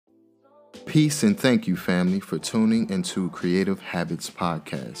Peace and thank you, family, for tuning into Creative Habits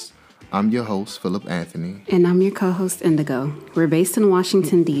Podcast. I'm your host, Philip Anthony. And I'm your co-host, Indigo. We're based in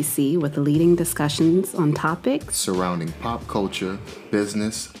Washington, D.C., with leading discussions on topics surrounding pop culture,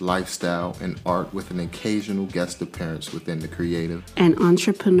 business, lifestyle, and art, with an occasional guest appearance within the creative and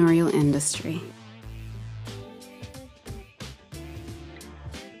entrepreneurial industry.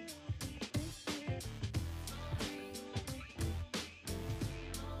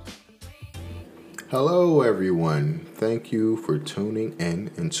 Hello, everyone. Thank you for tuning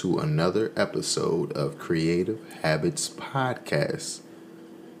in into another episode of Creative Habits Podcast.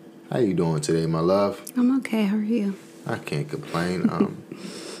 How you doing today, my love? I'm okay. How are you? I can't complain.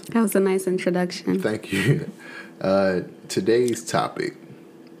 That was a nice introduction. Thank you. Today's topic,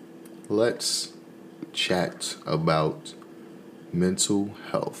 let's chat about mental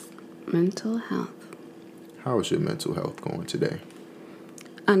health. Mental health. How is your mental health going today?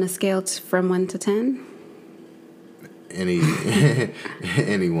 On a scale from 1 to 10?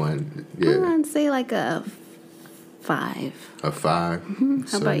 Anyone? Yeah. I'd say like a 5. A 5? Mm-hmm.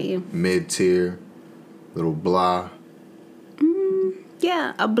 How about you? Mid-tier, little blah.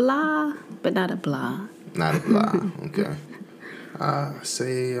 Yeah, a blah, but not a blah. Not a blah, okay.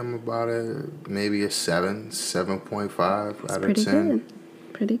 Say I'm about maybe a 7.5 out of 10.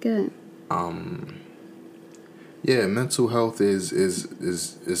 Pretty good. Yeah, mental health is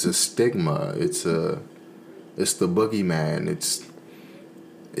a stigma. It's the boogeyman.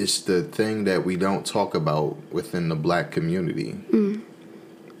 It's the thing that we don't talk about within the Black community.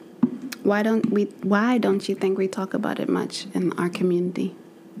 Why don't you think we talk about it much in our community?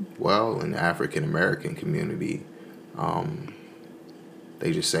 Well, in the African American community,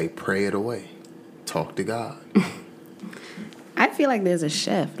 they just say pray it away, talk to God. I feel like there's a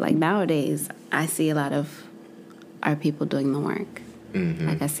shift. Like nowadays, I see a lot of our people doing the work. Mm-hmm.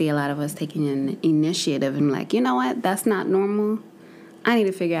 Like I see a lot of us taking an initiative and like, you know what? That's not normal. I need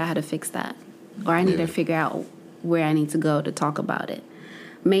to figure out how to fix that. Or I need to figure out where I need to go to talk about it.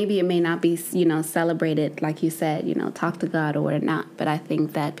 Maybe it may not be, celebrated, like you said, talk to God or whatnot. But I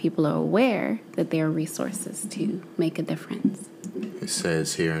think that people are aware that there are resources to make a difference. It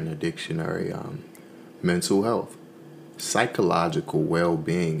says here in the dictionary, mental health, psychological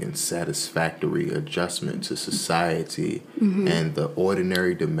well-being and satisfactory adjustment to society and the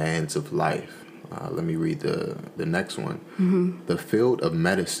ordinary demands of life. Let me read the next one. The field of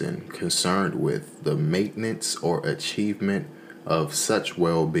medicine concerned with the maintenance or achievement of such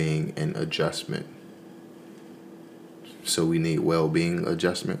well-being and adjustment. So we need well-being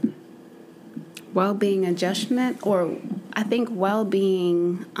adjustment? Well-being adjustment, or I think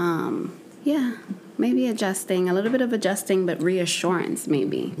well-being, maybe adjusting, a little bit of adjusting, but reassurance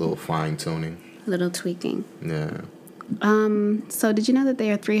maybe. A little fine-tuning. A little tweaking. Yeah. So did you know that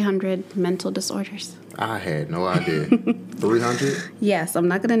there are 300 mental disorders? I had no idea. 300? Yes, I'm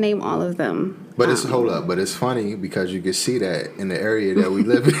not going to name all of them. But but it's funny because you can see that in the area that we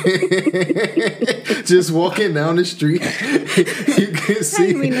live in. Just walking down the street, you can see. I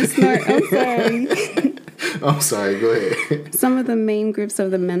didn't mean to snort. I'm sorry. I'm sorry, go ahead. Some of the main groups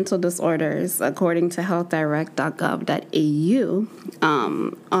of the mental disorders, according to healthdirect.gov.au,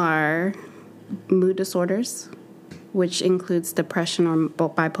 are mood disorders, which includes depression or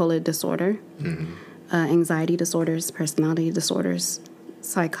bipolar disorder, anxiety disorders, personality disorders,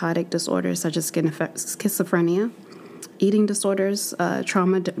 psychotic disorders such as schizophrenia, eating disorders,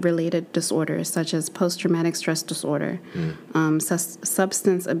 trauma-related disorders such as post-traumatic stress disorder,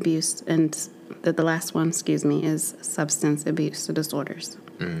 substance abuse, and the last one, is substance abuse disorders.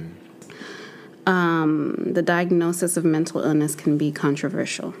 The diagnosis of mental illness can be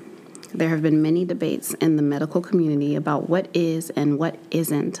controversial. There have been many debates in the medical community about what is and what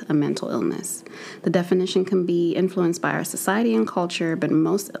isn't a mental illness. The definition can be influenced by our society and culture, but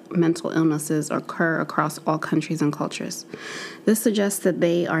most mental illnesses occur across all countries and cultures. This suggests that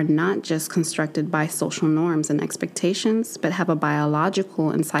they are not just constructed by social norms and expectations, but have a biological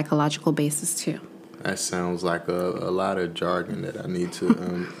and psychological basis too. That sounds like a lot of jargon that I need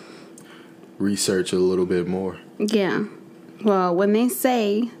to research a little bit more. Yeah. Well, when they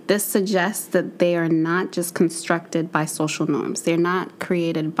say this suggests that they are not just constructed by social norms. They're not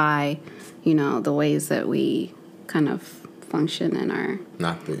created by, the ways that we kind of function in our...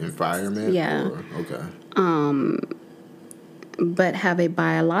 Not the environment? Yeah. Okay. But have a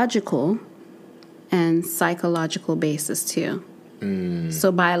biological and psychological basis too.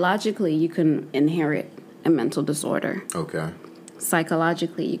 So biologically, you can inherit a mental disorder. Okay.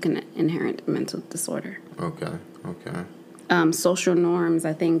 Psychologically, you can inherit a mental disorder. Okay. Social norms,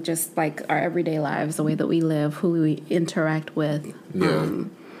 I think, just like our everyday lives, the way that we live, who we interact with,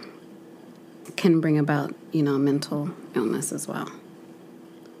 can bring about, mental illness as well.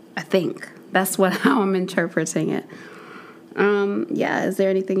 I think that's how I'm interpreting it. Is there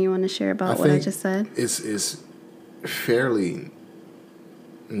anything you want to share about what I just said? It's fairly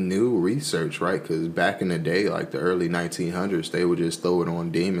new research, right? Because back in the day, like the early 1900s, they would just throw it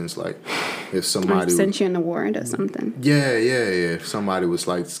on demons. Like if somebody sent you an award or something. Yeah. If somebody was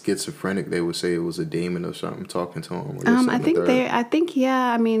like schizophrenic, they would say it was a demon or something talking to them. I think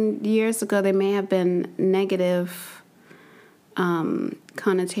years ago there may have been negative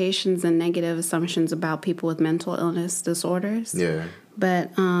connotations and negative assumptions about people with mental illness disorders. Yeah.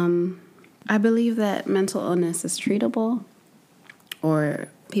 But I believe that mental illness is treatable, or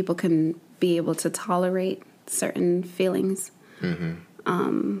people can be able to tolerate certain feelings.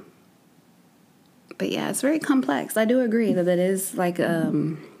 Mm-hmm. But yeah, it's very complex. I do agree that it is like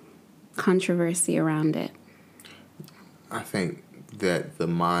controversy around it. I think that the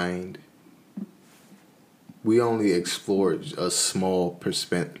mind, we only explored a small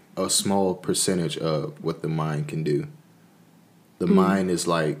percentage of what the mind can do. The mind is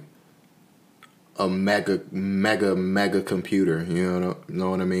like a mega computer, you know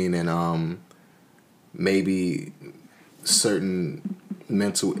what I mean? And maybe certain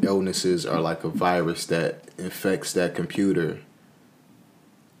mental illnesses are like a virus that infects that computer.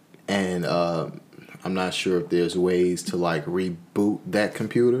 And I'm not sure if there's ways to like reboot that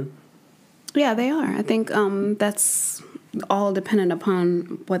computer. Yeah, they are. I think that's all dependent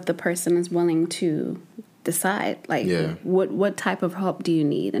upon what the person is willing to decide. Like, what type of help do you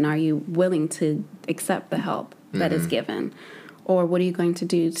need? And are you willing to accept the help that is given? Or what are you going to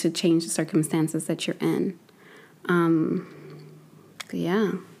do to change the circumstances that you're in?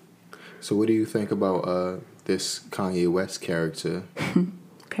 Yeah. So what do you think about this Kanye West character?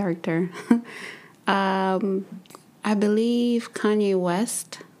 I believe Kanye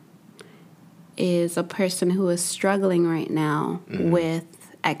West is a person who is struggling right now with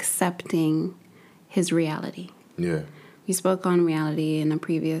accepting his reality. Yeah. We spoke on reality in a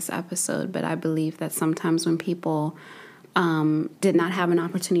previous episode, but I believe that sometimes when people did not have an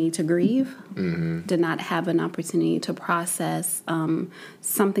opportunity to grieve, did not have an opportunity to process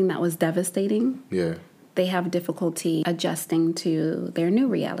something that was devastating, they have difficulty adjusting to their new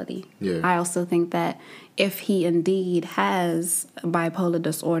reality. I also think that if he indeed has bipolar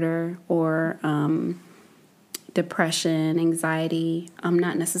disorder or depression, anxiety, I'm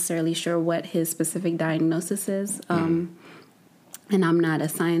not necessarily sure what his specific diagnosis is. And I'm not a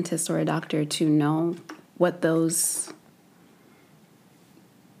scientist or a doctor to know what those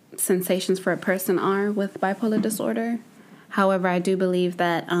sensations for a person are with bipolar disorder. However, I do believe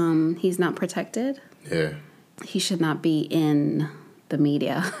that he's not protected. Yeah. He should not be in the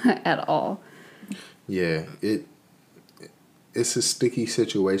media at all. Yeah, it's a sticky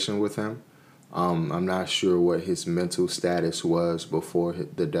situation with him. I'm not sure what his mental status was before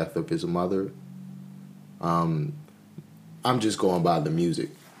the death of his mother. I'm just going by the music.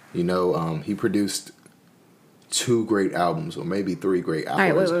 He produced 2 great albums, or maybe 3 great albums. All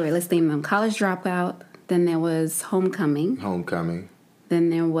right, wait. Let's name them. College Dropout. Then there was Homecoming. Then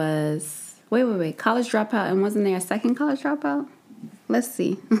there was... Wait. College Dropout. And wasn't there a second College Dropout? Let's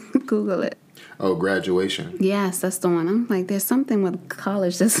see. Google it. Oh, Graduation. Yes, that's the one. I'm like, there's something with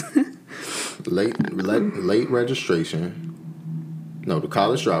college that's... late registration. No, the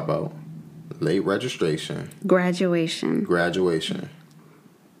College Dropout. Late registration. Graduation.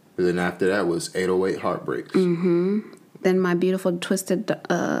 And then after that was 808 Heartbreaks. Then My Beautiful Dark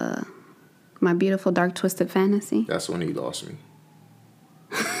Twisted Fantasy. That's when he lost me.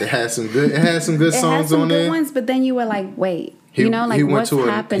 It had some good songs on there. Good ones, but then you were like, wait, what's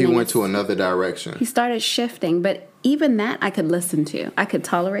happening? He went to another direction. He started shifting, but even that I could listen to. I could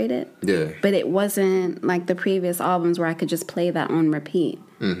tolerate it. Yeah. But it wasn't like the previous albums where I could just play that on repeat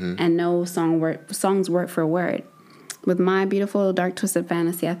and know songs word for word. With My Beautiful Dark Twisted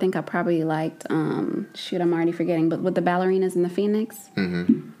Fantasy, I think I probably liked, I'm already forgetting, but with the ballerinas and the Phoenix.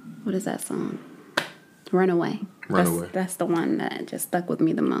 What is that song? Runaway. That's the one that just stuck with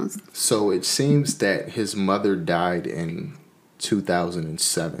me the most. So it seems that his mother died in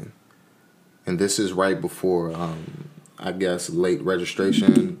 2007. And this is right before, I guess, late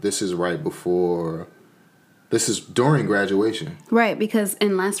registration. This is during graduation. Right, because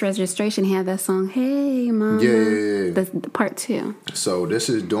in Last Registration, he had that song, Hey Mama. Yeah. That's part 2. So this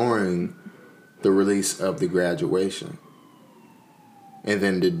is during the release of the Graduation. And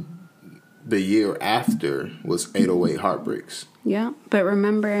then the year after was 808 Heartbreaks. Yeah, but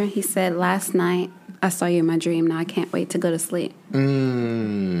remember he said last night I saw you in my dream. Now I can't wait to go to sleep.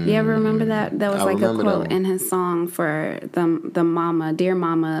 Mm. You ever remember that? That was I like a remember quote that in his song for the mama, Dear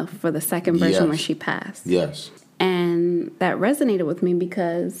Mama, for the second version where she passed. Yes. And that resonated with me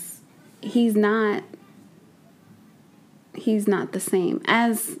because he's not the same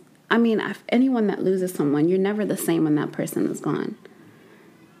as, I mean, anyone that loses someone, you're never the same when that person is gone.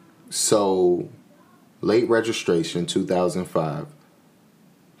 So, late registration 2005,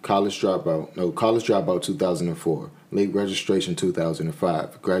 college dropout 2004, late registration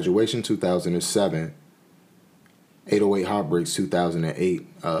 2005, graduation 2007, 808 Heartbreaks 2008,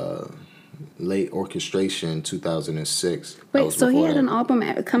 late orchestration 2006. Wait, so he had an album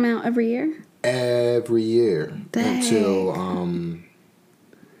come out every year? Every year. Dang. Until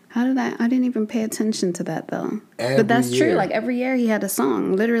How did I didn't even pay attention to that though. Every but that's year. true. Like every year he had a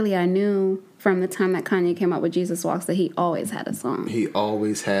song. Literally, I knew from the time that Kanye came out with Jesus Walks that he always had a song. He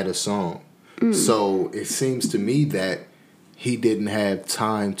always had a song. So it seems to me that he didn't have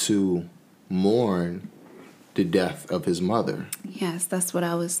time to mourn the death of his mother. Yes, that's what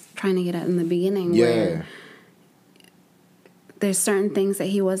I was trying to get at in the beginning. Yeah. Where there's certain things that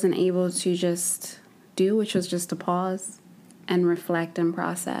he wasn't able to just do, which was just to pause and reflect and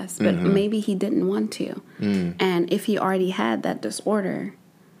process. But maybe he didn't want to. And if he already had that disorder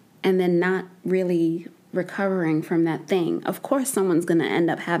and then not really recovering from that thing, of course someone's going to end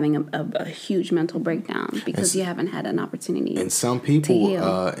up having a huge mental breakdown because you haven't had an opportunity. And some people,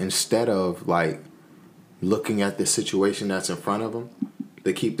 instead of like looking at the situation that's in front of them,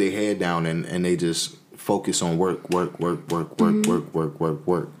 they keep their head down and they just focus on work.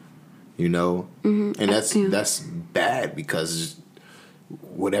 You know? And that's bad because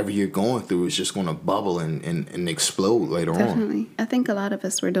whatever you're going through is just going to bubble and explode later on. Definitely. I think a lot of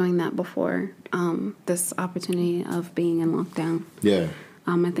us were doing that before this opportunity of being in lockdown. Yeah.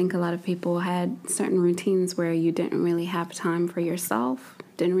 I think a lot of people had certain routines where you didn't really have time for yourself,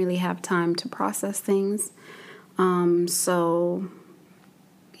 didn't really have time to process things. So,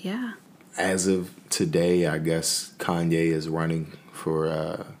 yeah. As of today, I guess Kanye is running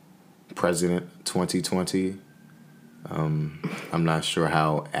for president 2020. I'm not sure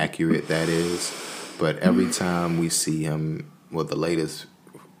how accurate that is, but every time we see him, well, the latest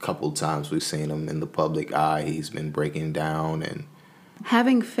couple times we've seen him in the public eye, he's been breaking down and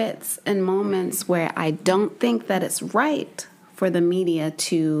having fits and moments where I don't think that it's right for the media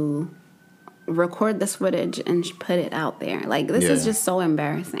to record this footage and put it out there. Like, this is just so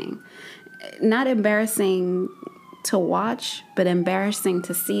embarrassing. Not embarrassing to watch, but embarrassing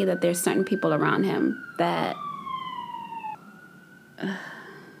to see that there's certain people around him that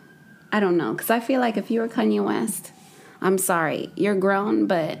I don't know, because I feel like if you were Kanye West, I'm sorry, you're grown,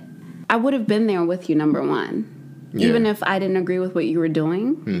 but I would have been there with you, number one. Yeah. Even if I didn't agree with what you were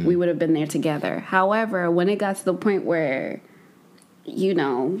doing, we would have been there together. However, when it got to the point where, you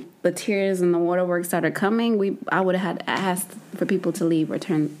know, the tears and the waterworks started coming, I would have had asked for people to leave or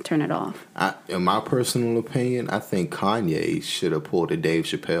turn it off. In my personal opinion, I think Kanye should have pulled a Dave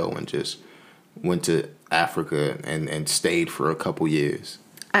Chappelle and just went to Africa and stayed for a couple years.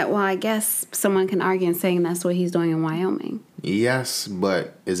 I guess someone can argue and saying that's what he's doing in Wyoming. Yes,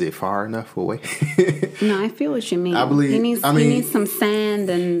 but is it far enough away? No, I feel what you mean. I believe he needs some sand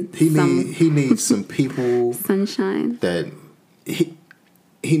and he needs some people, sunshine. That he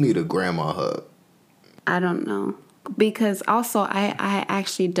need a grandma hug. I don't know, because also I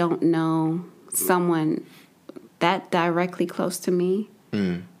actually don't know someone that directly close to me,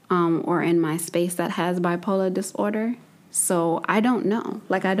 or in my space that has bipolar disorder. So I don't know.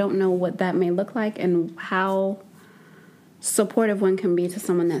 Like, I don't know what that may look like and how supportive one can be to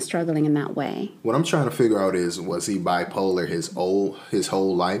someone that's struggling in that way. What I'm trying to figure out is, was he bipolar his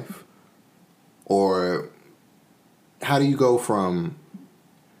whole life? Or how do you go from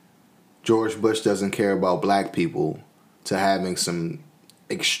George Bush doesn't care about black people to having some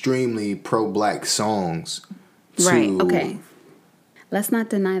extremely pro-black songs to... Right, okay. Let's not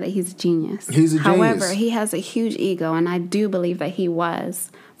deny that he's a genius. He's a genius. However, he has a huge ego, and I do believe that he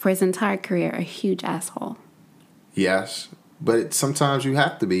was, for his entire career, a huge asshole. Yes, but sometimes you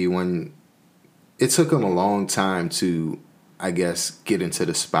have to be when... It took him a long time to, I guess, get into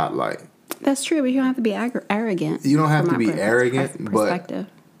the spotlight. That's true, but you don't have to be arrogant. You don't have to be arrogant, but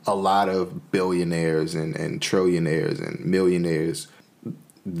a lot of billionaires and trillionaires and millionaires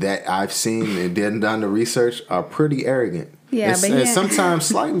that I've seen and done the research are pretty arrogant. Yeah, but sometimes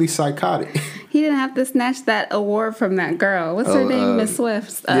slightly psychotic. He didn't have to snatch that award from that girl. What's her name? Miss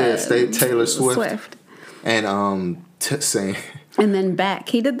Swift. Taylor Swift. And saying. And then back,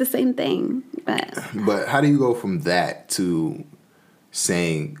 he did the same thing. But how do you go from that to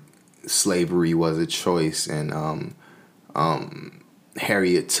saying slavery was a choice, and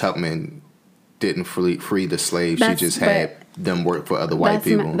Harriet Tubman didn't free the slaves. She just had them work for other white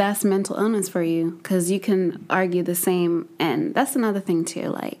people. That's mental illness for you, because you can argue the same. And that's another thing, too.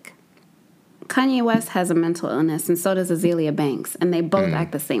 Like, Kanye West has a mental illness, and so does Azealia Banks, and they both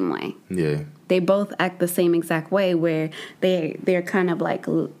act the same way. Yeah. They both act the same exact way, where they're kind of like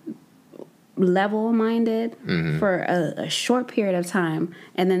level-minded for a short period of time,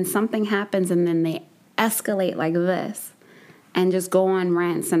 and then something happens, and then they escalate like this, and just go on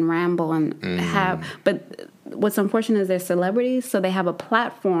rants and ramble and have. But what's unfortunate is they're celebrities, so they have a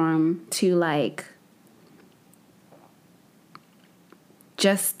platform to like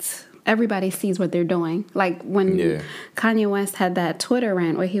just. Everybody sees what they're doing. Like when Kanye West had that Twitter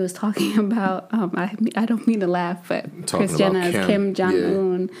rant where he was talking about, I don't mean to laugh, but Kris Jenner's Kim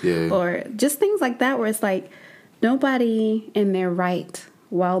Jong-un, or just things like that, where it's like nobody in their right,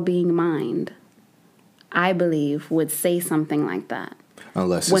 well-being mind, I believe, would say something like that.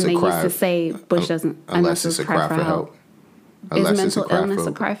 Unless when it's they a cry. Used to say Bush doesn't. Unless it's a cry for help. Is mental illness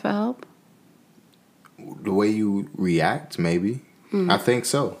a cry for help? The way you react, maybe. I think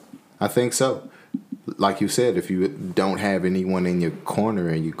so. Like you said, if you don't have anyone in your corner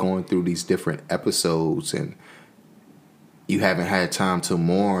and you're going through these different episodes and you haven't had time to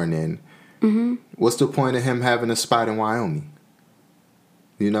mourn, and what's the point of him having a spot in Wyoming?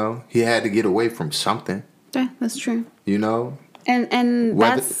 You know, he had to get away from something. Yeah, that's true. You know, and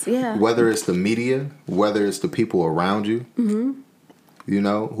whether it's the media, whether it's the people around you, you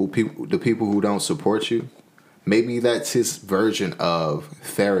know, the people who don't support you. Maybe that's his version of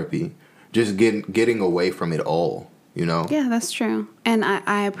therapy, just getting away from it all, you know? Yeah, that's true. And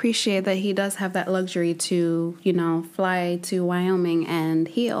I appreciate that he does have that luxury to, you know, fly to Wyoming and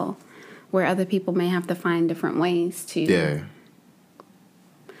heal, where other people may have to find different ways to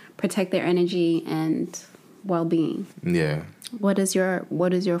protect their energy and well-being. Yeah. What is your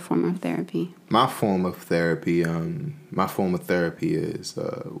form of therapy? My form of therapy is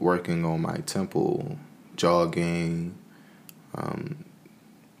working on my temple, jogging.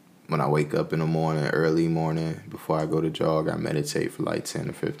 When I wake up in the morning, early morning, before I go to jog, I meditate for like 10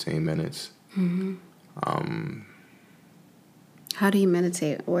 to 15 minutes. How do you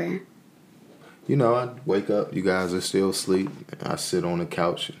meditate? Where? You know, I wake up, you guys are still asleep. I sit on the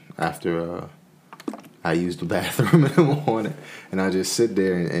couch after I use the bathroom in the morning, and I just sit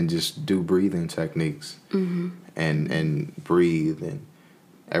there and just do breathing techniques and breathe, and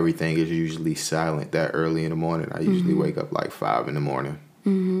everything is usually silent that early in the morning. I usually wake up like 5 in the morning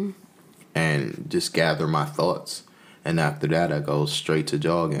and just gather my thoughts. And after that, I go straight to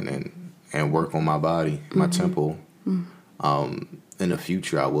jogging and work on my body, my temple. In the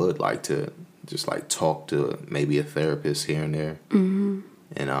future, I would like to just like talk to maybe a therapist here and there and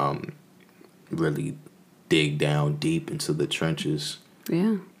really dig down deep into the trenches.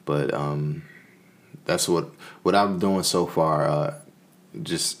 Yeah. But that's what I'm doing so far.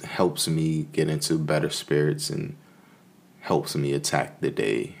 Just helps me get into better spirits and helps me attack the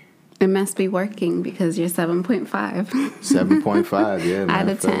day. It must be working because you're 7.5. 7.5, yeah. Out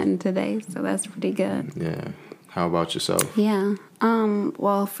of 10 today, so that's pretty good. Yeah. How about yourself? Yeah.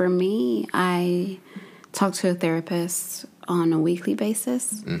 Well, for me, I talk to a therapist on a weekly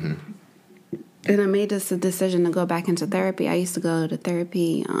basis. And I made this a decision to go back into therapy. I used to go to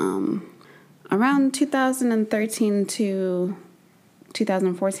therapy around 2013 to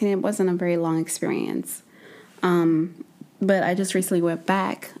 2014. It wasn't a very long experience. But I just recently went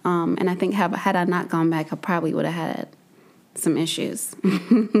back. And I think had I not gone back, I probably would have had some issues,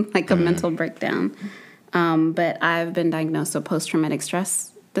 like a mental breakdown. But I've been diagnosed with post-traumatic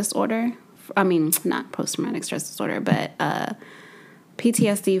stress disorder. I mean, not post-traumatic stress disorder, but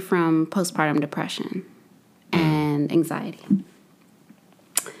PTSD from postpartum depression and anxiety.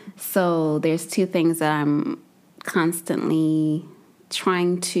 So there's two things that I'm constantly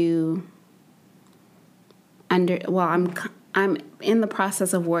trying to I'm in the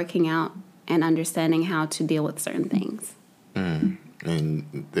process of working out and understanding how to deal with certain things.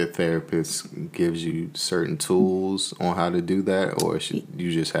 And the therapist gives you certain tools on how to do that, or should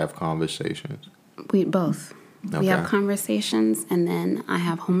you just have conversations? We both. Okay. We have conversations, and then I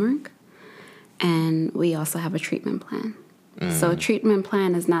have homework, and we also have a treatment plan. So a treatment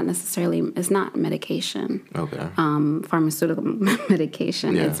plan is not it's not medication. Okay. Pharmaceutical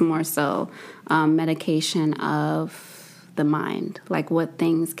medication. Yeah. It's more so medication of the mind, like what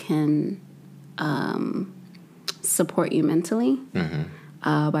things can support you mentally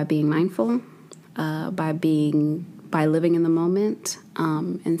by being mindful, by living in the moment,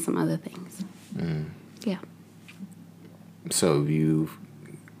 and some other things. Yeah. So you've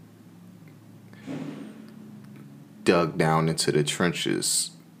dug down into the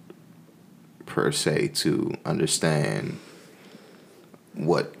trenches per se to understand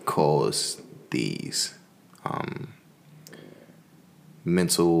what caused these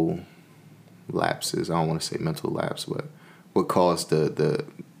mental lapses. I don't want to say mental lapse, but what caused the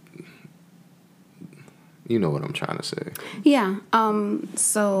you know what I'm trying to say. Yeah.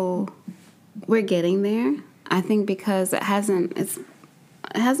 So we're getting there. I think because it hasn't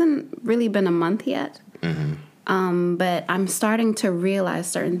really been a month yet. Mm-hmm. But I'm starting to realize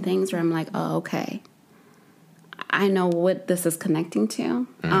certain things where I'm like, oh, okay, I know what this is connecting to.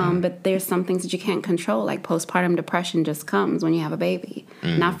 Mm-hmm. But there's some things that you can't control, like postpartum depression just comes when you have a baby.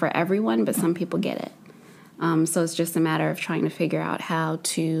 Mm-hmm. Not for everyone, but some people get it. So it's just a matter of trying to figure out how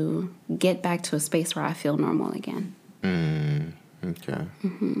to get back to a space where I feel normal again. Okay.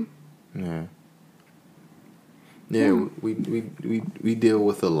 Mm-hmm. Yeah. Yeah, we deal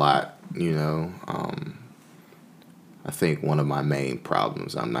with a lot, you know. I think one of my main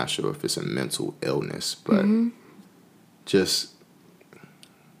problems, I'm not sure if it's a mental illness, but just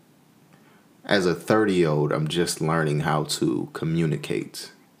as a 30-year-old, I'm just learning how to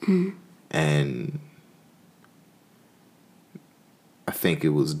communicate. And I think it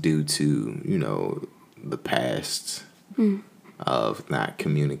was due to, you know, the past of not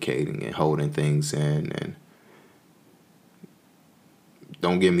communicating and holding things in. And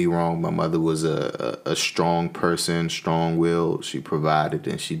don't get me wrong, my mother was a strong person, strong-willed. She provided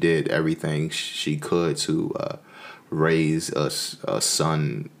and she did everything she could to raise a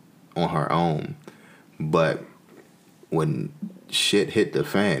son on her own. But when shit hit the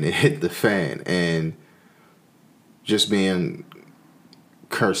fan, it hit the fan. And just being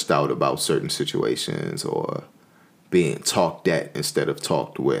cursed out about certain situations or being talked at instead of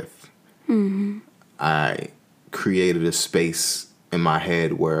talked with, I created a space in my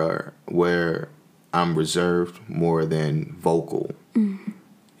head where I'm reserved more than vocal,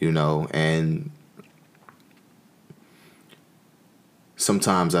 you know, and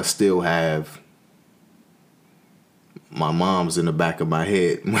sometimes I still have my mom's in the back of my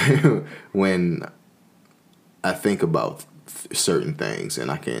head when I think about certain things,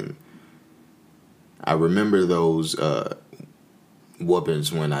 and I remember those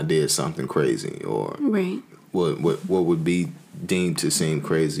whoopings when I did something crazy or what would be deemed to seem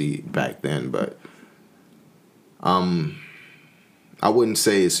crazy back then, but I wouldn't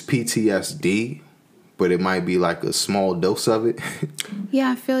say it's PTSD, but it might be like a small dose of it.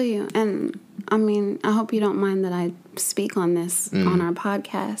 Yeah, I feel you. And I mean, I hope you don't mind that I speak on this on our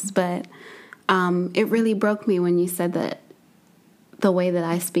podcast, but it really broke me when you said that the way that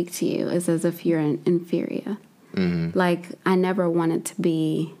I speak to you is as if you're inferior. Like, I never wanted to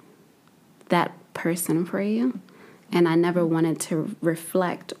be that person for you, and I never wanted to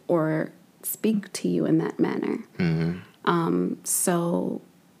reflect or speak to you in that manner. So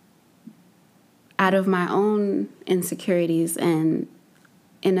out of my own insecurities and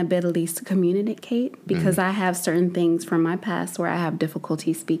inabilities to communicate, because I have certain things from my past where I have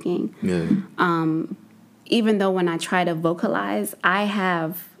difficulty speaking. Even though when I try to vocalize, I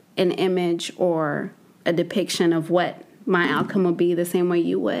have an image or a depiction of what my outcome would be the same way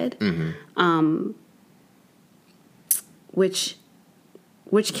you would, which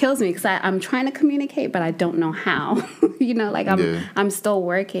kills me because I'm trying to communicate, but I don't know how. You know, like I'm still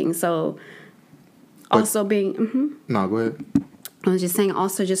working. So also being No, go ahead. I was just saying,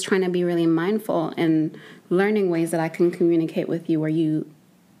 also just trying to be really mindful and learning ways that I can communicate with you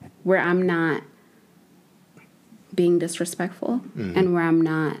where I'm not being disrespectful and where I'm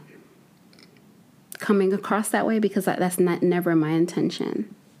not coming across that way, because that's never my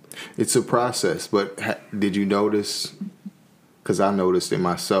intention. It's a process, but did you notice, because I noticed in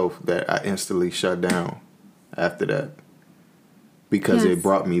myself that I instantly shut down after that because it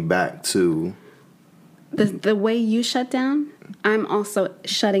brought me back to the way you shut down. I'm also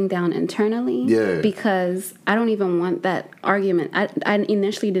shutting down internally because I don't even want that argument. I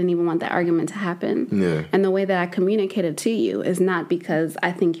initially didn't even want that argument to happen. And the way that I communicated to you is not because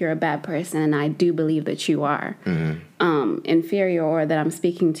I think you're a bad person, and I do believe that you are inferior, or that I'm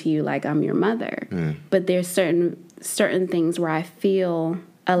speaking to you like I'm your mother. But there's certain things where I feel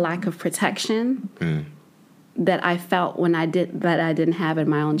a lack of protection that I felt that I didn't have in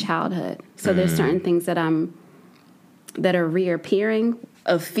my own childhood. So there's certain things that are reappearing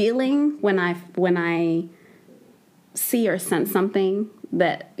of feeling when I see or sense something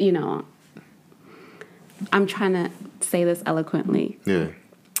that, you know, I'm trying to say this eloquently.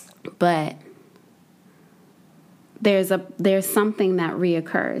 But there's something that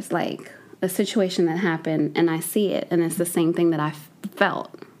reoccurs, like a situation that happened and I see it and it's the same thing that I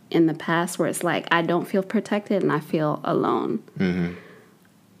felt in the past where it's like I don't feel protected and I feel alone.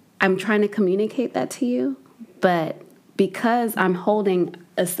 I'm trying to communicate that to you, but because I'm holding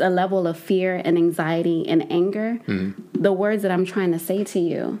a level of fear and anxiety and anger, the words that I'm trying to say to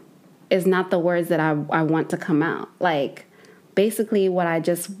you is not the words that I want to come out. Like, basically what I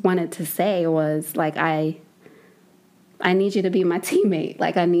just wanted to say was, like, I need you to be my teammate.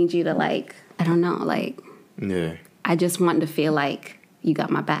 Like, I need you to, like, I don't know, like, yeah. I just want to feel like you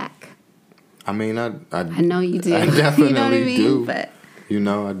got my back. I mean, I know you do. I definitely you know what I mean? do. But, you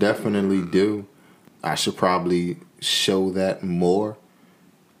know, I definitely do. I should probably show that more.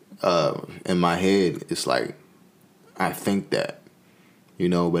 In my head, it's like I think that, you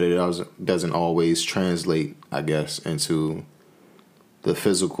know, but it doesn't always translate, I guess, into the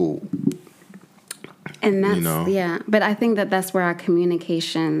physical. And that's, you know? yeah. But I think that that's where our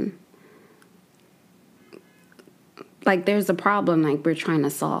communication, like, there's a problem, like, we're trying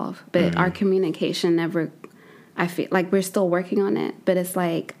to solve. But our communication never, I feel like we're still working on it. But it's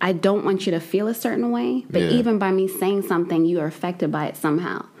like, I don't want you to feel a certain way. But even by me saying something, you are affected by it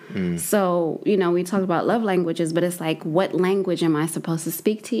somehow. So, you know, we talked about love languages, but it's like, what language am I supposed to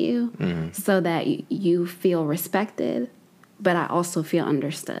speak to you so that you feel respected, but I also feel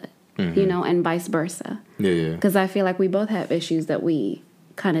understood, you know, and vice versa. Yeah. Because I feel like we both have issues that we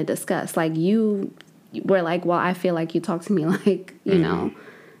kind of discuss. Like, you were like, well, I feel like you talk to me like, you know,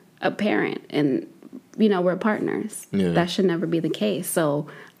 a parent, and, you know, we're partners. Yeah. That should never be the case. So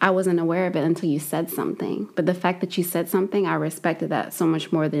I wasn't aware of it until you said something. But the fact that you said something, I respected that so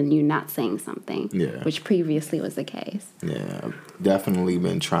much more than you not saying something, which previously was the case. Yeah, I've definitely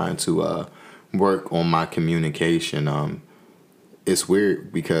been trying to work on my communication. It's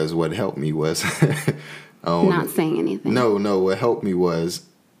weird because what helped me was not saying anything. No, what helped me was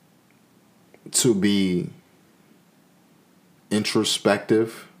to be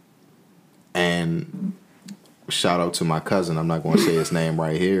introspective. And shout out to my cousin. I'm not going to say his name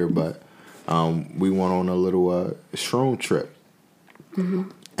right here, but we went on a little shroom trip.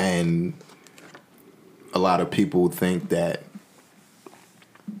 And a lot of people think that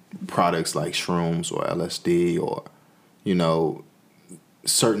products like shrooms or LSD or, you know,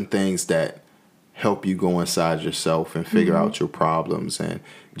 certain things that help you go inside yourself and figure out your problems and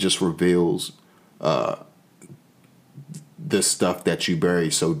just reveals the stuff that you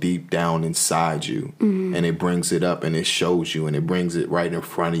bury so deep down inside you, and it brings it up and it shows you and it brings it right in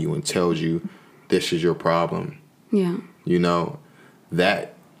front of you and tells you this is your problem. Yeah. You know,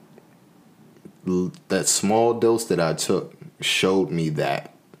 that small dose that I took showed me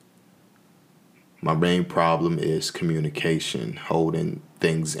that my main problem is communication, holding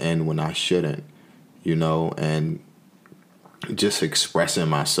things in when I shouldn't, you know, and just expressing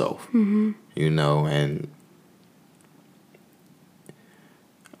myself, you know, and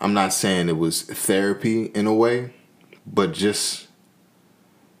I'm not saying it was therapy in a way, but just,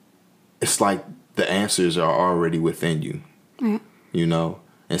 it's like the answers are already within you, you know?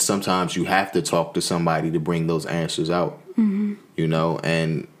 And sometimes you have to talk to somebody to bring those answers out, you know?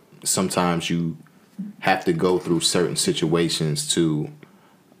 And sometimes you have to go through certain situations to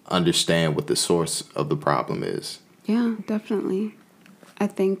understand what the source of the problem is. Yeah, definitely. I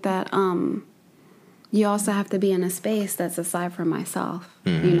think that you also have to be in a space that's aside from myself,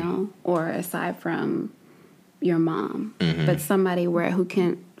 you know, or aside from your mom, but somebody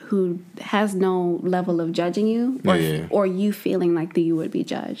who has no level of judging you or you feeling like that you would be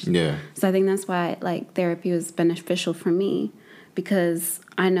judged. Yeah. So I think that's why, like, therapy was beneficial for me, because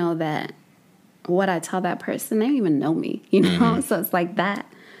I know that what I tell that person, they don't even know me, you know? So it's like that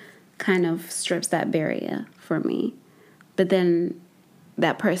kind of strips that barrier for me. But then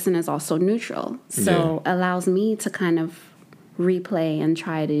that person is also neutral. So allows me to kind of replay and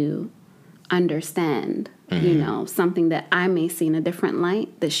try to understand, you know, something that I may see in a different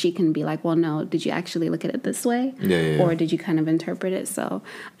light, that she can be like, well, no, did you actually look at it this way? Or did you kind of interpret it? So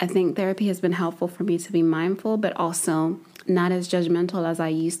I think therapy has been helpful for me to be mindful, but also not as judgmental as I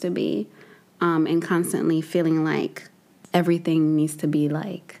used to be, and constantly feeling like everything needs to be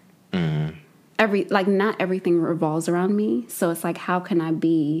like, not everything revolves around me. So it's like, how can I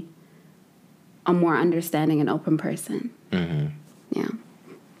be a more understanding and open person? Yeah.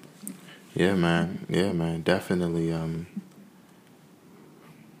 Yeah, man. Definitely.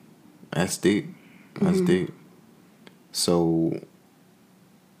 That's deep. That's deep. So,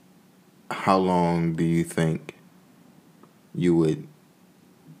 how long do you think you would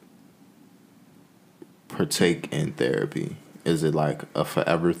partake in therapy? Is it like a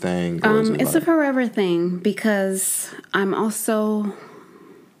forever thing? Or It's a forever thing, because I'm also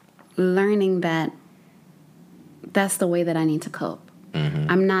learning that that's the way that I need to cope.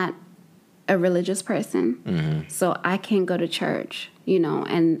 I'm not a religious person, so I can't go to church,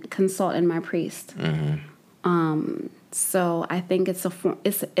 and consult in my priest. So I think it's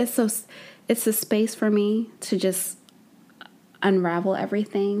a space for me to just unravel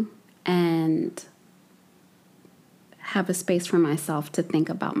everything and have a space for myself to think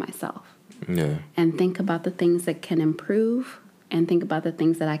about myself. Yeah. And think about the things that can improve, and think about the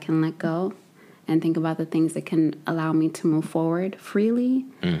things that I can let go, and think about the things that can allow me to move forward freely,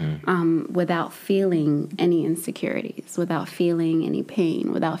 without feeling any insecurities, without feeling any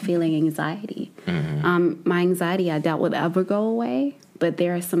pain, without feeling anxiety. My anxiety I doubt would ever go away, but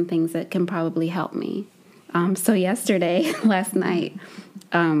there are some things that can probably help me. So last night,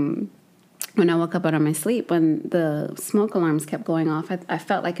 when I woke up out of my sleep, when the smoke alarms kept going off, I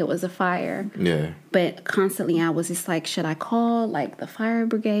felt like it was a fire. Yeah. But constantly I was just like, should I call like the fire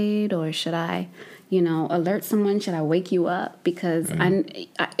brigade, or should I, alert someone? Should I wake you up? Because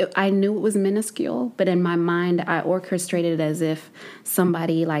I knew it was minuscule, but in my mind I orchestrated it as if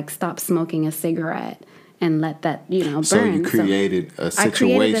somebody like stopped smoking a cigarette and let that, burn. So you created a situation.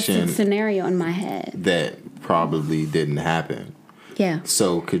 I created a scenario in my head that probably didn't happen. Yeah.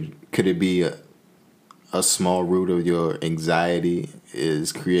 So could it be a small root of your anxiety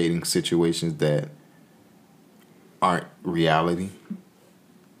is creating situations that aren't reality?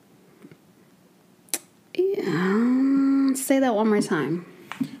 Yeah. Say that one more time.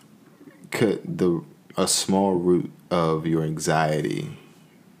 Could a small root of your anxiety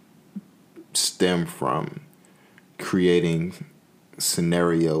stem from creating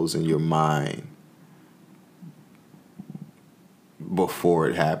scenarios in your mind before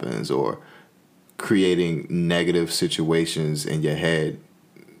it happens, or creating negative situations in your head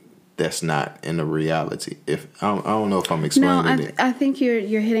that's not in the reality? If I don't know if I'm explaining it. I think you're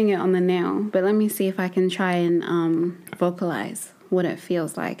hitting it on the nail, but let me see if I can try and vocalize what it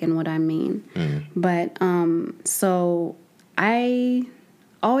feels like and what I mean. But so I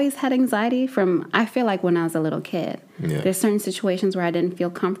always had anxiety I feel like when I was a little kid. Yeah. There's certain situations where I didn't feel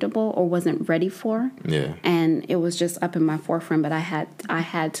comfortable or wasn't ready for. Yeah. And it was just up in my forefront, but I had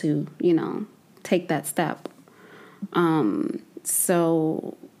to, take that step.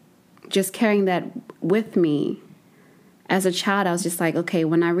 So just carrying that with me as a child, I was just like, okay,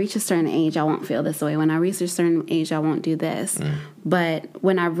 when I reach a certain age, I won't feel this way. When I reach a certain age, I won't do this. But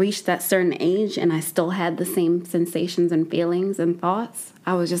when I reached that certain age and I still had the same sensations and feelings and thoughts,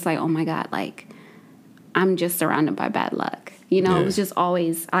 I was just like, oh my God, like I'm just surrounded by bad luck. It was just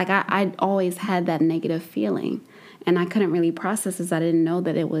always like I always had that negative feeling. And I couldn't really process this. I didn't know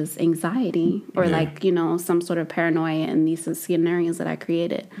that it was anxiety or some sort of paranoia in these scenarios that I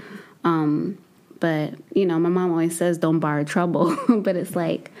created. But, my mom always says don't borrow trouble. But it's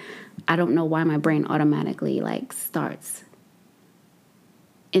like, I don't know why my brain automatically like starts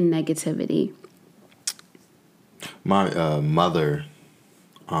in negativity. My mother,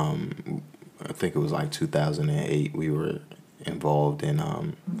 I think it was like 2008, we were involved in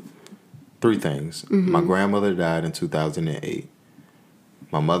 3 things. My grandmother died in 2008.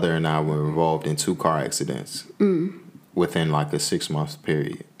 My mother and I were involved in 2 car accidents within like a 6-month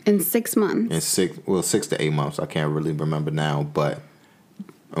period. In 6 months? In 6 to 8 months. I can't really remember now, but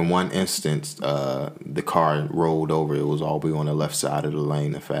in one instance, the car rolled over. It was all the way on the left side of the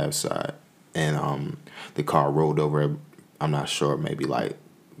lane, the fast side, and the car rolled over. I'm not sure, maybe like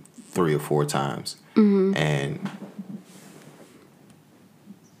 3 or 4 times, and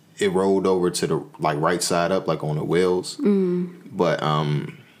it rolled over to the like right side up, like on the wheels. But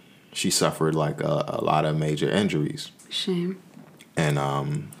she suffered like a lot of major injuries. Shame. And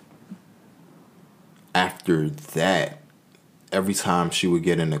after that, every time she would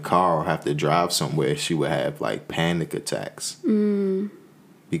get in the car or have to drive somewhere, she would have like panic attacks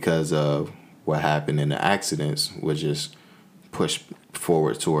because of what happened in the accidents would just push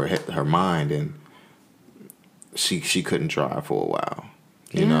forward to her mind, and she couldn't drive for a while,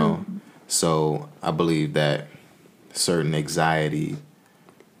 you know? So I believe that certain anxiety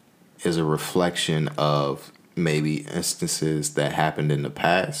is a reflection of maybe instances that happened in the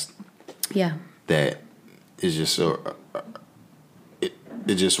past. Yeah. That is just so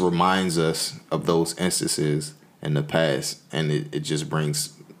it just reminds us of those instances in the past, and it just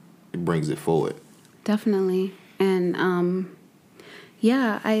brings it forward. Definitely. And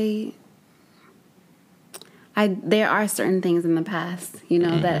there are certain things in the past,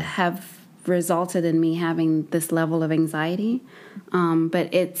 that have resulted in me having this level of anxiety.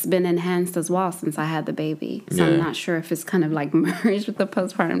 But it's been enhanced as well since I had the baby. So I'm not sure if it's kind of like merged with the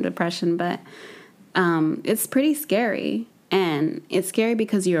postpartum depression, but it's pretty scary. And it's scary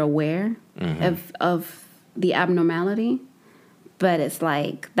because you're aware of the abnormality, But it's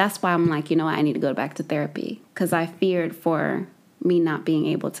like, that's why I'm like, you know what, I need to go back to therapy. Because I feared for me not being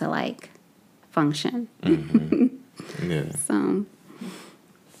able to, like, function. Yeah. So,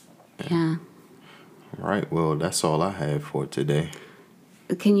 yeah. All right. Well, that's all I have for today.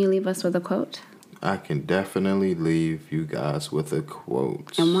 Can you leave us with a quote? I can definitely leave you guys with a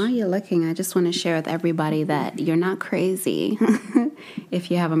quote. And while you're looking, I just want to share with everybody that you're not crazy if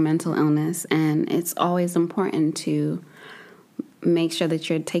you have a mental illness. And it's always important to make sure that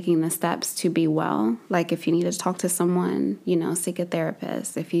you're taking the steps to be well. Like if you need to talk to someone, you know, seek a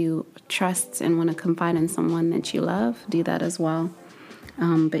therapist. If you trust and want to confide in someone that you love, do that as well.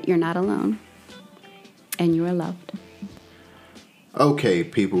 But you're not alone. And you are loved. Okay,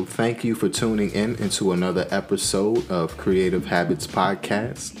 people, thank you for tuning in into another episode of Creative Habits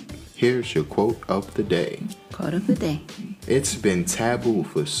Podcast. Here's your quote of the day. Quote of the day. It's been taboo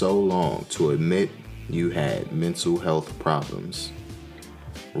for so long to admit you had mental health problems.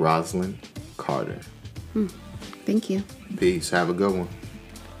 Rosalind Carter. Thank you. Peace. Have a good one.